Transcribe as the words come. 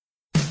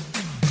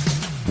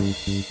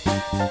Welcome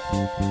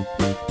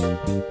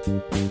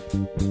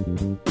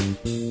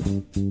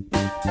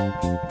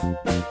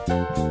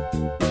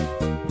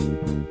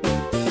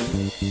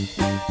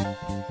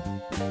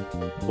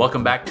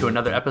back to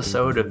another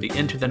episode of the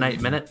Into the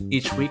Night Minute.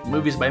 Each week,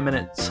 Movies by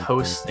Minutes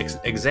hosts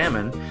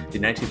examine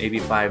the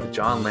 1985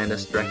 John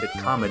Landis directed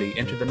comedy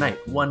Into the Night,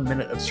 1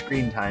 minute of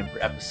screen time per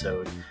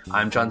episode.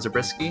 I'm John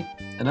Zabriskie.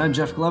 And I'm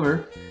Jeff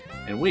Glover.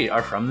 And we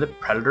are from the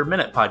Predator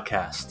Minute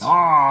podcast.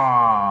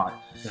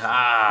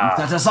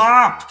 Set us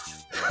up!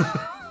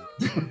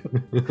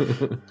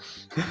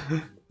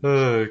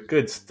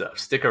 Good stuff.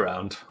 Stick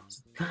around.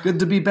 Good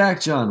to be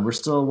back, John. We're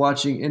still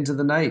watching Into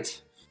the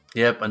Night.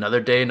 Yep, another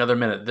day, another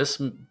minute.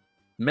 This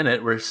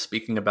minute, we're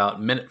speaking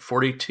about minute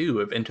 42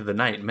 of Into the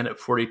Night. Minute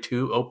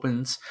 42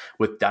 opens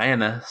with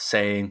Diana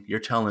saying, "You're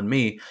telling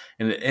me,"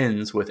 and it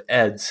ends with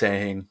Ed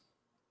saying,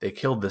 "They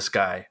killed this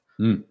guy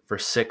for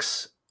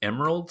 6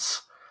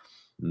 emeralds."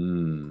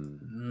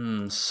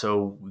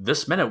 So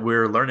this minute,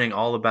 we're learning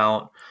all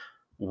about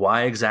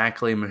why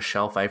exactly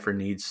Michelle Pfeiffer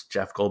needs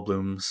Jeff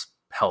Goldblum's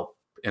help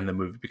in the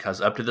movie,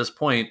 because up to this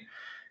point,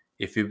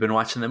 if you've been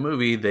watching the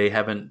movie, they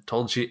haven't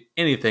told you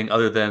anything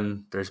other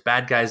than there's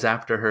bad guys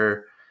after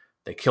her.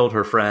 They killed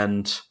her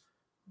friend,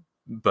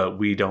 but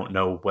we don't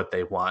know what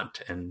they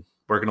want. And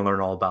we're going to learn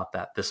all about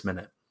that this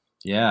minute.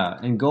 Yeah,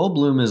 and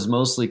Goldblum is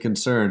mostly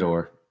concerned,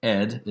 or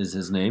Ed is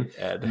his name,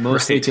 Ed,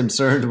 mostly right.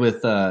 concerned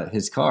with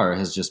his car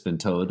has just been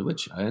towed,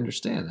 which I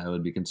understand. I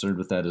would be concerned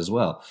with that as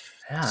well.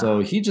 Yeah. So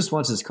he just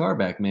wants his car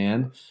back,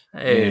 man.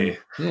 Hey.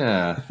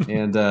 But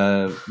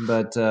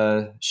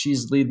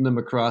she's leading him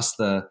across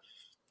the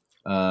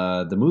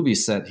movie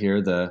set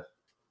here.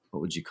 What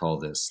would you call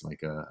this?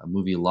 Like a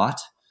movie lot?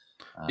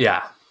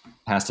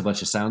 Past a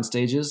bunch of sound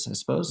stages, I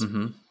suppose.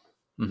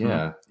 Mm-hmm.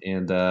 Yeah.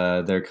 And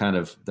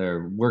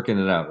they're working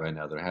it out right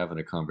now. They're having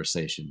a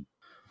conversation.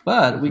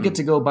 But we get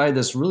to go by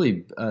this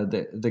really,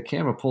 the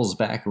camera pulls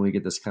back and we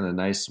get this kind of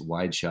nice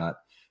wide shot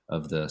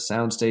of the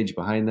sound stage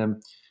behind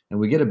them. And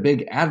we get a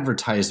big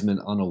advertisement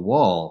on a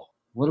wall.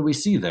 What do we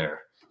see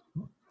there?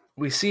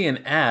 We see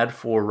an ad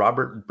for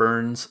Robert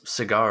Burns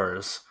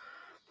cigars.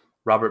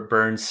 Robert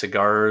Burns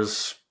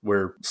cigars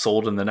were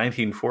sold in the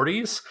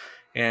 1940s.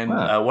 And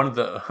Wow. one of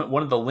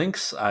the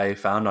links I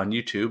found on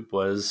YouTube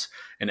was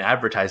an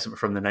advertisement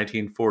from the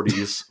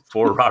 1940s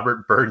for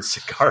Robert Burns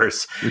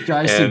cigars, Which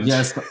I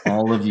suggest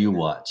all of you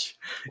watch.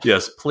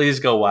 Yes, please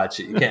go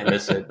watch it. You can't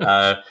miss it.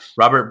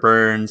 Robert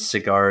Burns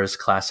cigars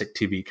classic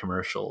TV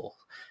commercial,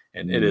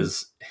 and it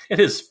is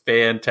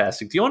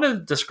fantastic. Do you want to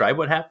describe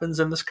what happens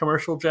in this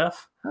commercial,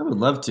 Jeff? I would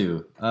love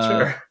to.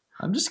 Sure.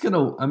 I'm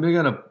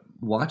gonna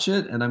watch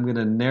it and I'm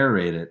gonna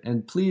narrate it.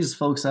 And please,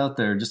 folks out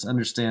there, just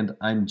understand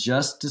I'm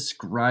just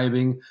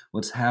describing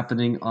what's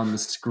happening on the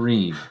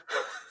screen.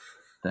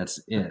 That's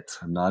it.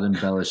 I'm not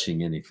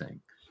embellishing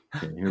anything.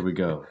 Okay, here we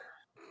go.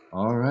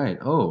 All right.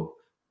 Oh,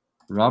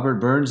 Robert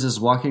Burns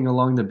is walking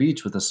along the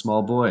beach with a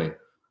small boy.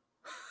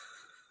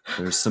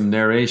 There's some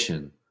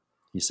narration.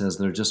 He says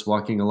they're just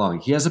walking along.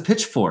 He has a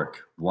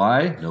pitchfork.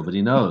 Why?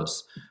 Nobody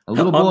knows. A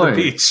little On boy the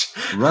beach.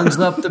 runs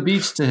up the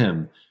beach to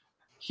him.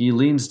 He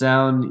leans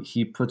down.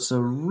 He puts a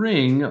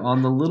ring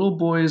on the little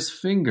boy's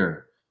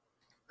finger.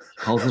 He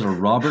calls it a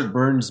Robert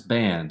Burns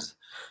band.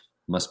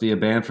 Must be a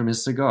band from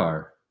his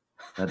cigar.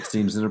 That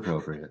seems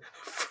inappropriate.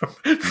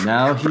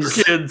 Now he's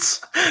for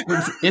kids.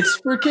 It's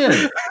for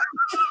kids.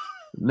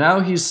 Now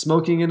he's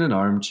smoking in an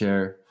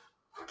armchair.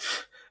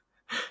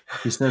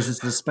 He says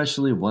it's an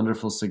especially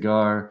wonderful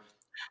cigar.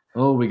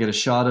 Oh, we get a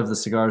shot of the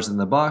cigars in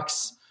the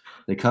box.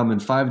 They come in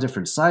 5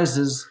 different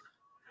sizes.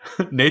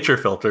 Nature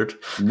filtered.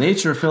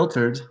 Nature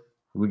filtered.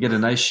 We get a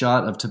nice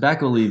shot of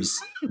tobacco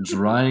leaves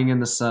drying in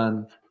the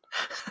sun.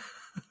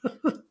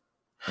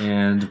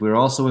 And we're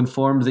also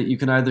informed that you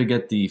can either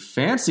get the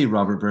fancy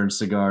Robert Burns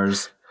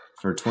cigars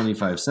for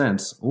 25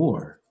 cents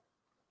or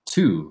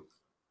 2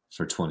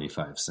 for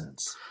 25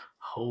 cents.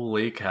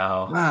 Holy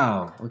cow.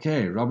 Wow.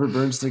 Okay. Robert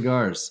Burns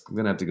cigars. I'm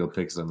going to have to go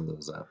pick some of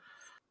those up.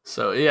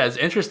 So, yeah, it's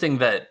interesting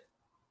that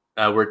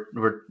we're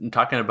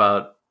talking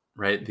about,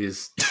 right,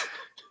 these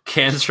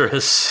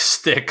cancerous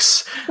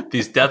sticks,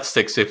 these death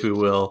sticks, if we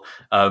will,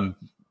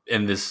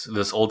 in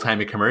this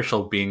old-timey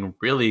commercial being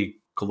really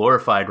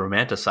glorified,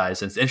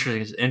 romanticized. And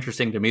it's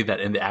interesting to me that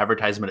in the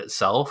advertisement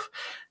itself,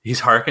 he's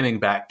hearkening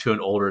back to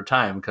an older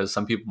time, because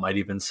some people might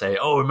even say,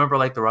 "Oh, remember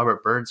like the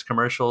Robert Burns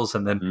commercials?"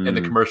 And then in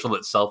the commercial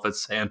itself,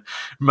 it's saying,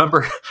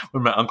 "Remember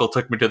when my uncle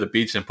took me to the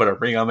beach and put a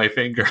ring on my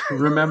finger?"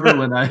 Remember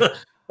when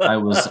I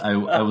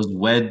was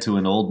wed to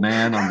an old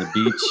man on the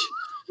beach,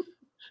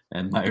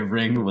 and my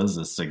ring was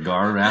a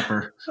cigar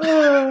wrapper.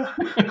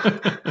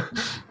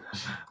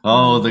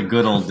 Oh, the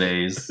good old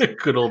days.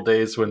 Good old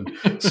days when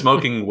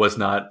smoking was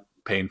not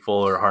painful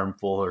or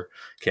harmful or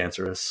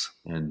cancerous.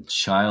 And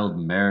child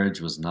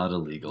marriage was not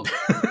illegal.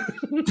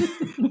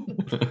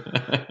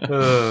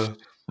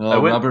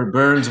 Robert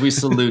Burns, we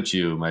salute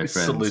you, my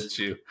friend. Salute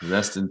you.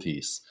 Rest in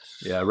peace.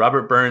 Yeah,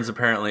 Robert Burns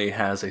apparently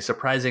has a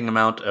surprising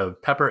amount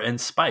of pepper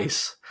and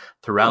spice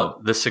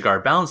throughout the cigar,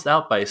 balanced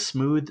out by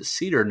smooth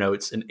cedar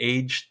notes and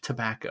aged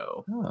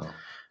tobacco. Oh.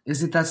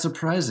 Is it that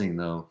surprising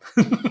though?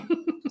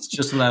 It's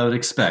just what I would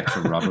expect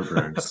from Robert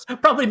Burns.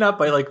 Probably not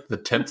by like the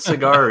 10th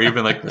cigar or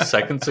even like the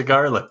second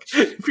cigar. Like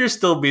if you're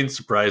still being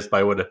surprised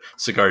by what a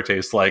cigar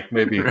tastes like,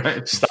 maybe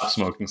Right. stop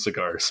smoking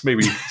cigars.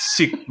 Maybe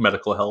seek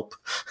medical help.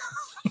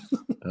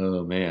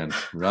 Oh man,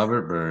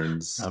 Robert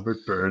Burns.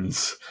 Robert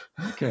Burns.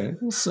 Okay,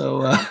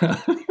 so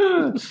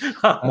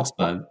that's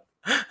fun.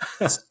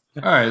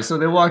 All right, so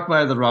they walk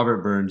by the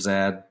Robert Burns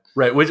ad.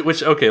 Right.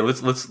 Which okay.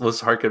 Let's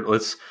harken.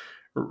 Let's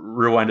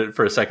rewind it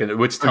for a second.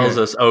 Which tells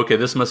Okay. us, okay,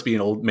 this must be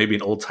maybe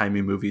an old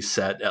timey movie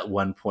set at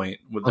one point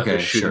that Okay, they're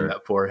shooting sure.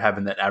 that for,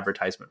 having that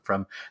advertisement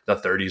from the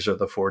 30s or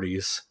the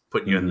 40s,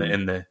 putting you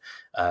in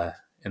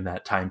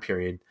that time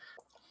period.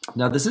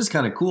 Now this is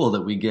kind of cool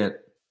that we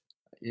get.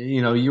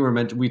 You know,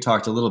 we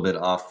talked a little bit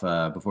off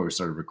before we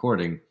started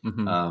recording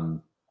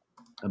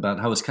about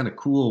how it's kind of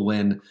cool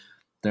when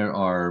there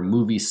are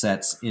movie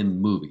sets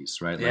in movies,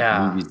 right?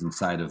 Like movies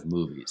inside of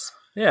movies.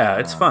 Yeah,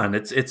 it's fun.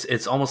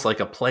 It's almost like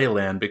a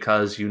playland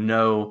because you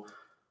know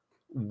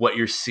what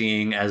you're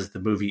seeing as the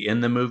movie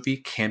in the movie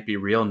can't be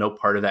real. No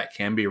part of that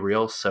can be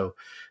real. So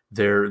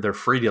they're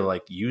free to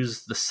like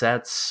use the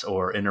sets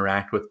or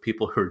interact with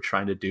people who are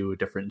trying to do a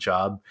different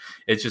job.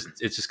 It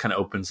just kind of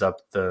opens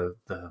up the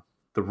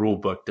rule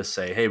book to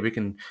say, hey, we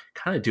can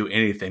kind of do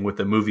anything with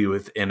a movie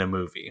within a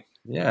movie.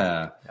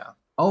 Yeah.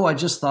 Oh, I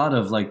just thought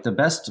of like the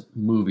best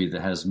movie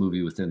that has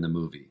movie within the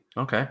movie.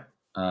 Okay.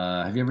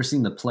 Have you ever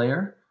seen The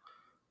Player?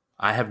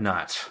 I have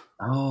not.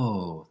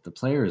 Oh, The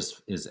Player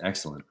is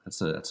excellent.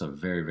 That's a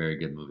very, very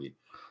good movie.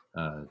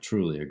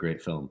 Truly a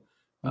great film.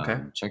 Okay.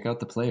 Check out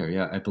The Player.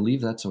 Yeah, I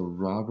believe that's a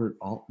Robert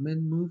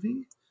Altman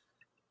movie.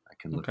 I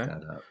can look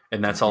that up.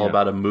 And that's all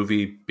about a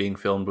movie being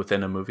filmed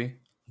within a movie?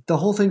 The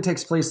whole thing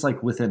takes place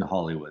like within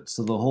Hollywood.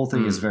 So the whole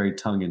thing is very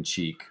tongue in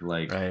cheek.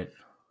 Like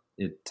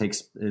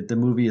the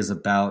movie is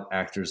about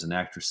actors and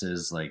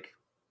actresses like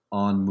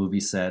on movie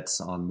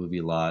sets, on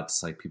movie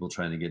lots, like people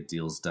trying to get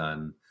deals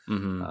done.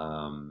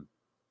 Mm-hmm.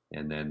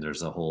 And then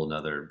there's a whole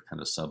nother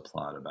kind of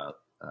subplot about,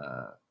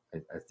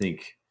 I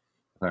think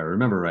if I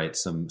remember right,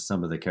 some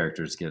of the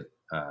characters get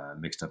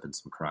mixed up in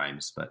some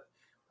crimes, but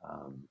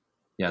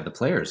The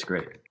Player is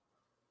great.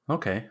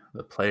 Okay.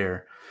 The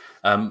Player.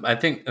 I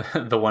think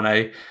the one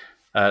I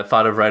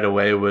thought of right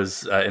away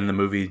was in the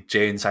movie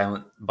Jay and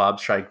Silent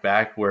Bob Strike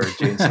Back, where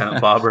Jay and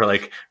Silent Bob are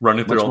like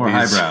running through all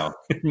these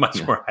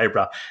more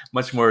highbrow,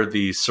 much more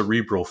the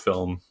cerebral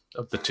film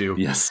of the two.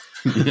 Yes.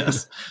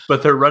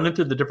 But they're running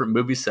through the different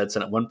movie sets,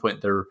 and at one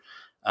point they're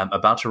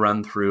about to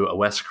run through a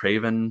Wes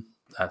Craven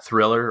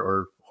thriller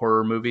or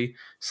horror movie,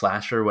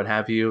 slasher, what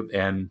have you,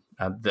 and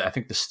I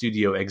think the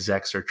studio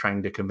execs are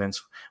trying to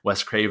convince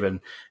Wes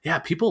Craven, yeah,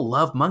 people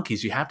love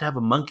monkeys. You have to have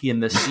a monkey in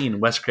this scene.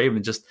 Wes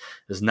Craven just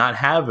is not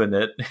having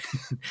it.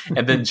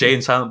 And then Jay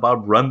and Silent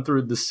Bob run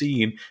through the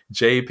scene.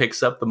 Jay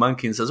picks up the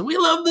monkey and says, we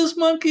love this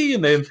monkey.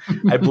 And then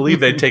I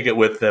believe they take it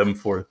with them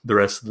for the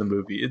rest of the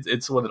movie.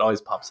 It's one that always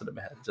pops into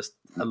my head. Just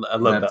I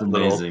love that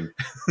amazing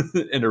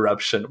little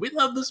interruption. We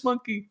love this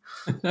monkey.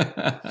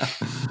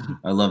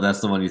 I love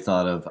that's the one you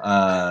thought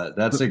of.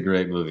 That's a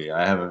great movie.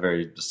 I have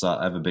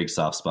a big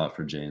soft spot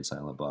for Jay and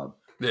Silent Bob.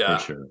 Yeah,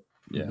 for sure.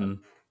 Yeah,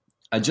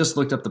 I just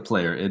looked up The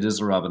Player. It is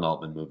a Robin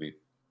Altman movie,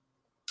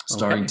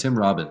 starring Tim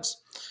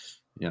Robbins.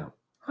 Yeah.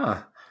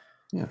 Huh.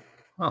 Yeah.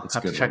 Well,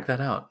 have to check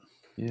that out.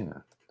 Yeah,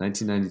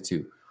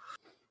 1992.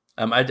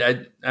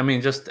 I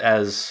mean, just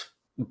as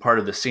part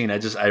of the scene,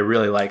 I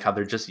really like how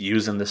they're just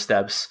using the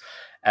steps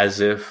as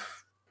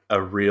if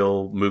a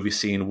real movie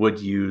scene would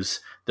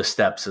use the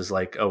steps as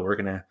like, oh, we're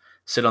gonna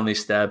sit on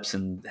these steps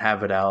and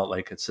have it out.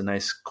 Like it's a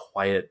nice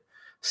quiet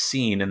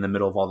scene in the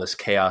middle of all this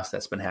chaos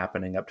that's been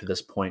happening up to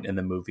this point in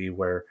the movie,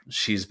 where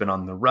she's been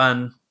on the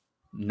run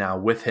now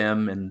with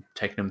him and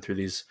taking him through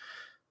these,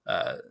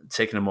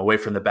 taking him away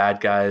from the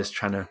bad guys,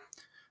 trying to,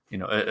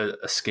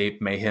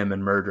 escape mayhem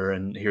and murder.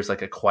 And here's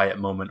like a quiet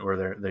moment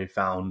where they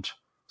found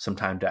some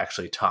time to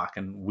actually talk.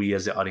 And we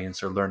as the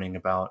audience are learning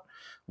about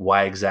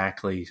why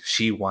exactly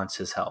she wants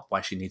his help,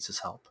 why she needs his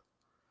help.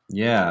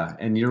 Yeah.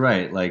 And you're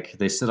right. Like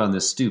they sit on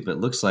this stoop. It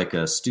looks like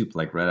a stoop,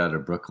 like right out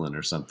of Brooklyn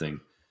or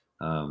something.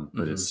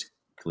 But it's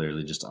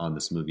clearly just on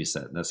this movie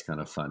set. That's kind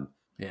of fun.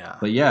 Yeah.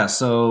 But yeah,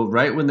 so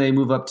right when they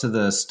move up to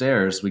the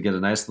stairs, we get a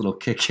nice little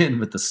kick in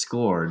with the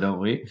score, don't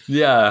we?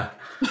 Yeah.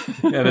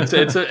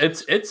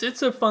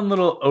 It's a fun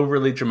little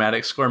overly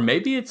dramatic score.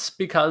 Maybe it's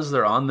because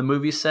they're on the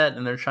movie set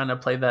and they're trying to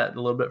play that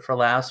a little bit for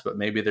laughs, but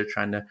maybe they're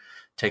trying to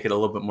take it a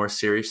little bit more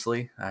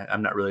seriously.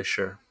 I'm not really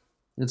sure.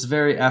 It's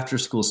very after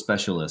school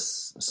special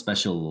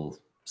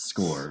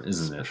score,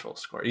 isn't it? Special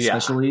score, yeah.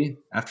 Especially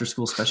after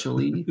school,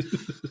 specially,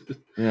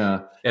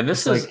 yeah. And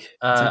this is like,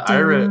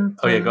 Ira.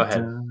 Oh yeah, go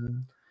ahead.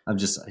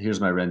 Here's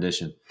my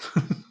rendition.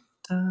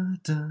 Da,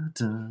 da,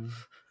 da,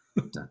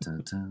 da, da,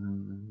 da.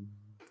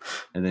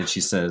 And then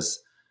she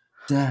says,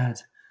 "Dad,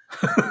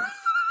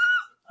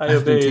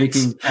 I've been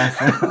taking."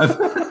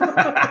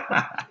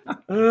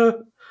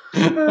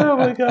 Oh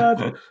my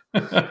God.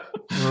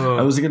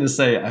 I was going to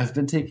say, I've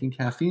been taking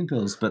caffeine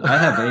pills, but I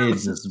have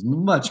AIDS is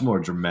much more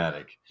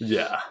dramatic.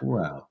 Yeah.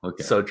 Wow.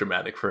 Okay. So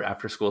dramatic for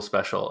after school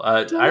special.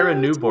 Ira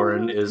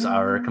Newborn is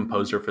our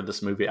composer for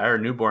this movie. Ira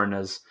Newborn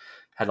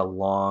had a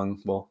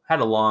long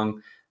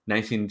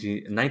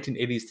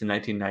 1980s to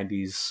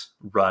 1990s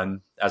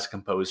run as a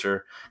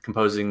composer,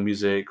 composing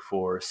music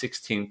for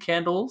 16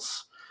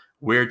 Candles,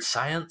 Weird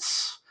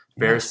Science,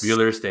 Ferris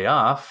Bueller's Day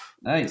Off.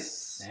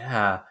 Nice.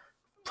 Yeah.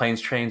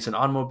 Planes, Trains, and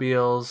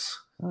Automobiles.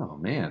 Oh,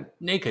 man.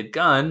 Naked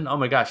Gun. Oh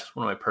my gosh, it's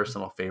one of my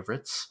personal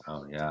favorites.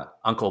 Oh, yeah.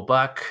 Uncle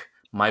Buck,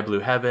 My Blue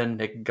Heaven,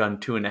 Naked Gun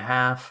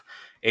 2.5,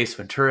 Ace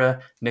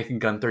Ventura, Naked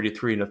Gun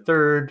 33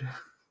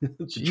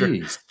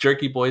 1/3,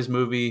 Jerky Boys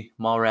movie,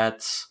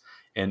 Mallrats,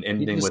 and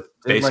ending with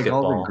Basketball. Like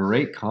all the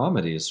great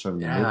comedies from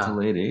the mid to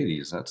late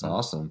 80s. That's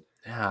awesome.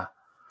 Yeah.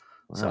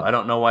 Wow. So I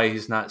don't know why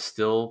he's not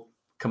still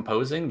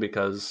composing,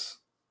 because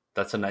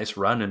that's a nice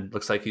run and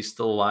looks like he's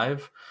still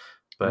alive.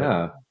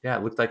 But yeah,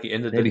 it looked like he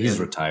ended. Maybe he's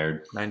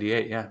retired.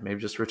 98. Yeah, maybe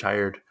just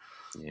retired.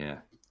 Yeah,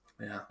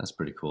 that's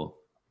pretty cool.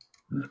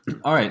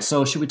 All right,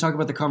 so should we talk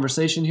about the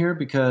conversation here,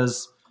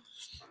 because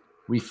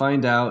we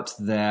find out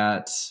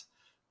that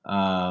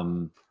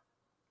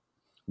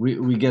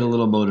we get a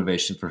little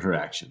motivation for her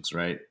actions,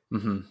 right?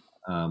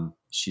 Mm-hmm.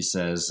 She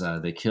says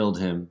they killed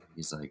him.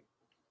 He's like,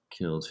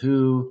 killed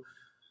who?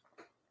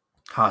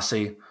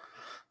 Hossie.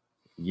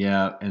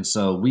 Yeah, and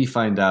so we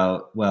find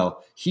out.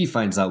 Well, he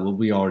finds out what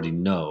we already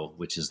know,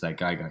 which is that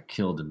guy got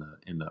killed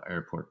in the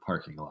airport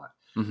parking lot,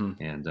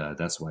 and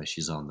that's why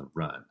she's on the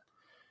run.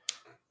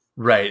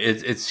 Right.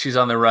 It's she's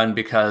on the run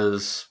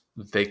because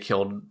they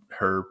killed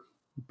her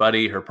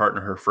buddy, her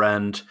partner, her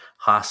friend,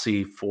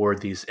 Hossie, for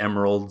these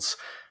emeralds.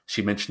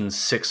 She mentions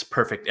 6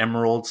 perfect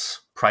emeralds,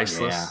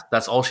 priceless. Yeah.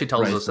 That's all she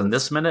tells us in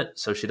this minute,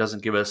 so she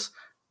doesn't give us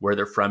where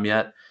they're from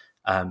yet.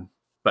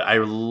 But I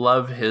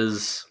love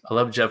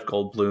Jeff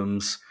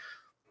Goldblum's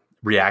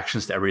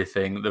reactions to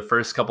everything. The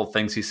first couple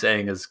things he's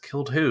saying is,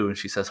 killed who? And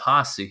she says,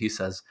 Hossie. He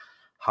says,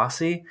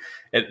 Hossie?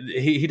 And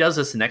he does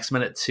this next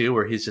minute too,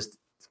 where he's just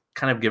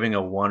kind of giving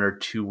a 1 or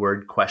 2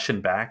 word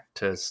question back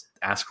to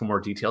ask for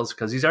more details,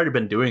 because he's already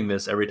been doing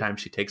this every time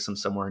she takes him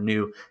somewhere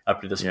new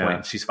up to this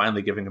point. She's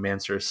finally giving him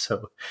answers.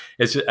 So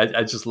it's just,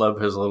 I just love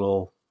his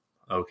little,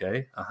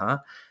 okay,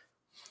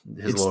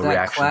 his little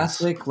reactions.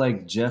 Classic,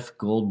 like, Jeff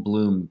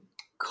Goldblum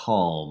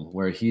calm,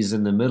 where he's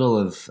in the middle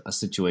of a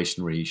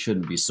situation where he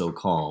shouldn't be so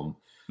calm,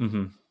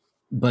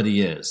 but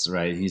he is,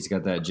 right? He's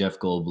got that Jeff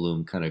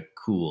Goldblum kind of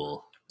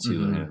cool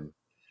to him.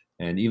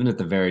 And even at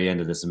the very end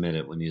of this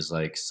minute, when he's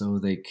like, so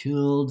they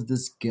killed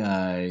this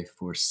guy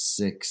for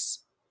 6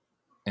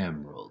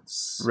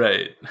 emeralds,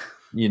 right?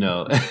 You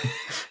know,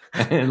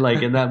 and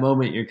like in that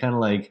moment, you're kind of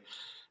like,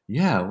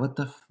 yeah, what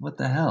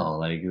the hell?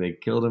 Like, they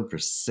killed him for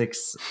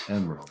 6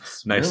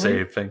 emeralds. Nice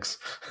save, thanks.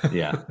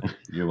 Yeah,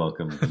 you're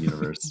welcome,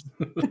 universe.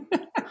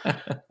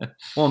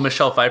 Well,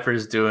 Michelle Pfeiffer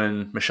is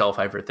doing Michelle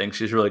Pfeiffer things.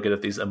 She's really good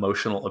at these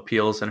emotional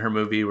appeals in her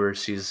movie, where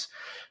she's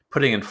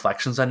putting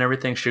inflections on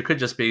everything. She could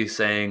just be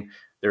saying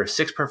there are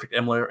 6 perfect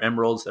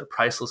emeralds, they're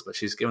priceless, but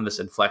she's given this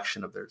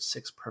inflection of there's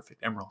 6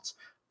 perfect emeralds,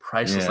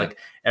 priceless. Like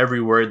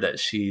every word that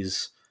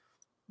she's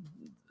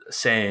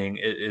saying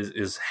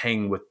is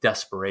hanging with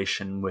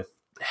desperation, with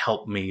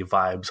help me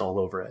vibes all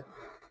over it.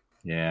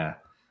 Yeah.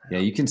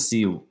 You can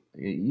see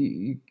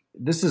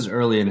this is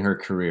early in her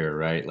career,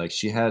 right? Like,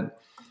 she had,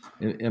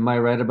 am I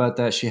right about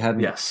that? She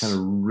hadn't kind of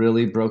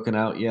really broken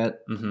out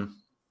yet.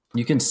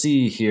 You can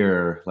see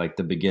here, like,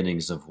 the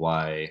beginnings of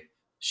why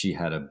she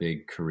had a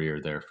big career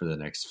there for the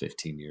next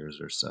 15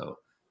 years or so.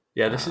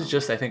 Yeah, this is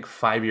just, I think,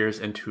 5 years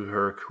into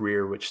her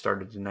career, which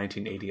started in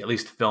 1980, at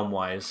least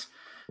film-wise.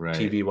 Right.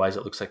 TV-wise,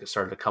 it looks like it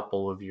started a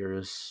couple of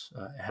years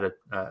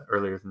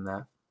earlier than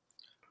that.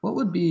 What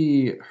would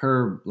be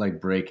her, like,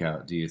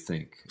 breakout, do you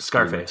think?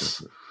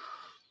 Scarface.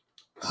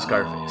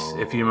 Scarface.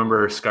 If you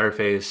remember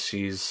Scarface,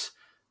 she's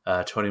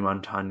Tony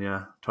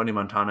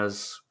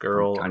Montana's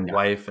girl and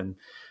wife, and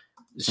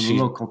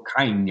she's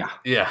cocaine.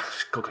 Yeah,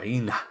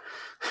 cocaine.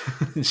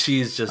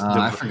 She's just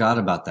I forgot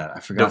about that.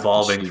 I forgot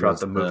devolving throughout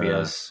the movie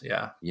as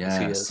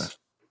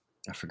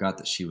I forgot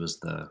that she was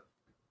the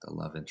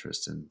love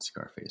interest in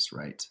Scarface,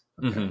 right?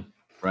 Okay.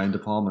 Brian De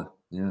Palma.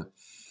 Yeah.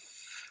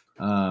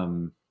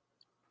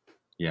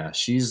 Yeah,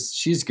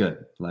 she's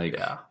good. Like,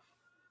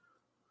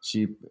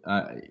 she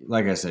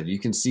like I said, you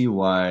can see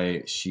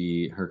why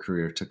her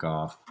career took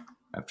off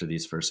after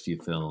these first few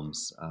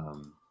films.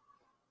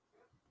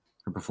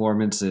 Her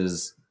performance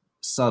is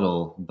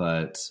subtle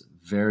but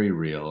very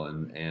real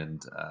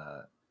and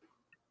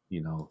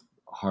you know,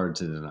 hard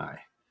to deny.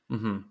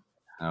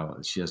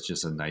 How she has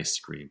just a nice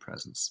screen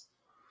presence.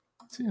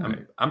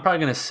 I'm probably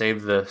going to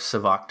save the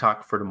Savak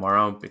talk for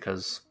tomorrow,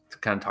 because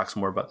it kind of talks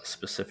more about the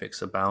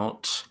specifics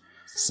about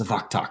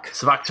Savak talk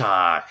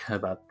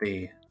about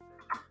the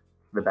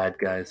bad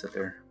guys that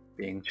they're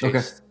being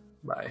chased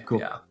by.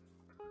 Cool.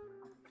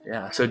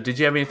 Yeah. So did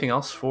you have anything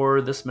else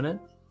for this minute?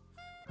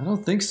 I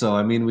don't think so.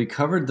 I mean, we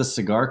covered the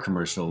cigar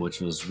commercial,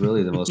 which was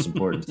really the most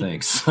important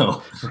thing.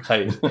 So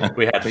Right.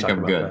 We had to talk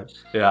about that.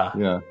 Yeah.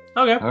 Yeah.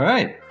 Okay. All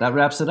right. That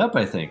wraps it up,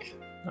 I think.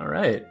 All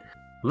right.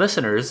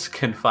 Listeners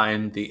can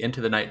find the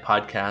Into the Night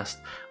podcast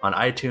on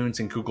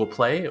iTunes and Google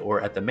Play or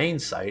at the main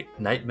site,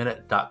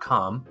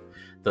 nightminute.com.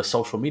 The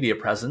social media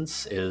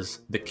presence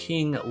is The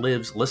King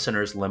Lives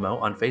Listeners Limo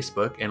on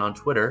Facebook and on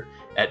Twitter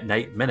at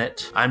Night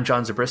Minute. I'm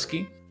John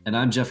Zabriskie. And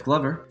I'm Jeff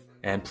Glover.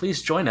 And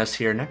please join us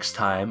here next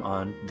time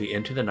on the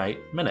Into the Night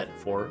Minute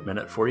for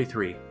Minute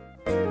 43.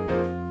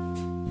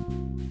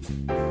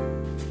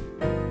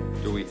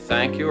 Do we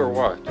thank you or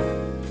what?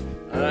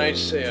 I'd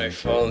say I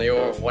fall in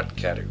the what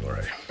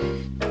category.